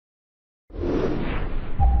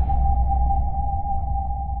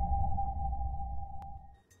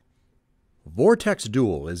Vortex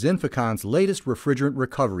Dual is Inficon's latest refrigerant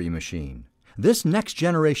recovery machine. This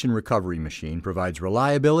next-generation recovery machine provides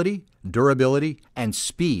reliability, durability, and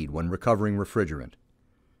speed when recovering refrigerant.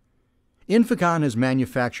 Inficon has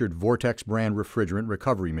manufactured Vortex brand refrigerant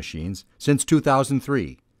recovery machines since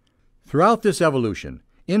 2003. Throughout this evolution,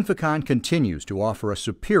 Inficon continues to offer a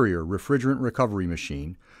superior refrigerant recovery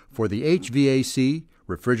machine for the HVAC,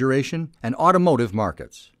 refrigeration, and automotive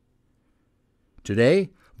markets. Today,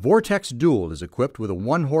 Vortex Dual is equipped with a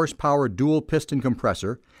 1-horsepower dual piston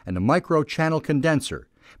compressor and a micro-channel condenser,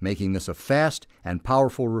 making this a fast and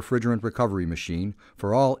powerful refrigerant recovery machine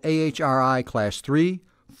for all AHRI Class 3,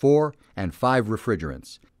 4, and 5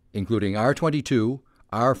 refrigerants, including R22,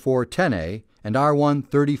 R410A, and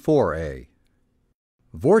R134A.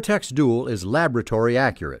 Vortex Dual is laboratory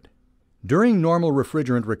accurate. During normal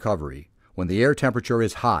refrigerant recovery, when the air temperature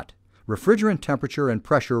is hot, refrigerant temperature and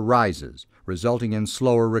pressure rises, resulting in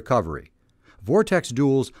slower recovery. Vortex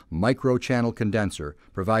Dual's micro-channel condenser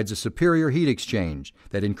provides a superior heat exchange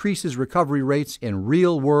that increases recovery rates in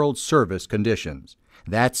real-world service conditions.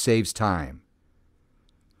 That saves time.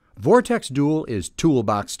 Vortex Dual is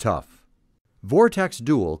toolbox tough. Vortex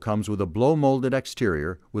Dual comes with a blow-molded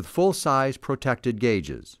exterior with full-size protected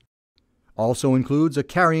gauges. Also includes a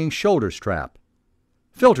carrying shoulder strap,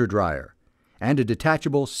 filter dryer, and a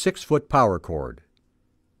detachable 6-foot power cord.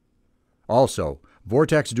 Also,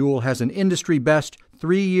 Vortex Dual has an industry-best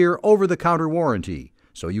 3-year over-the-counter warranty,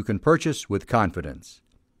 so you can purchase with confidence.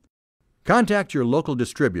 Contact your local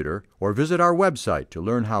distributor or visit our website to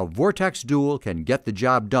learn how Vortex Dual can get the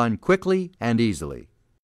job done quickly and easily.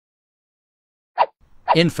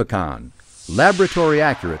 Inficon, laboratory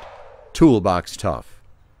accurate, toolbox tough.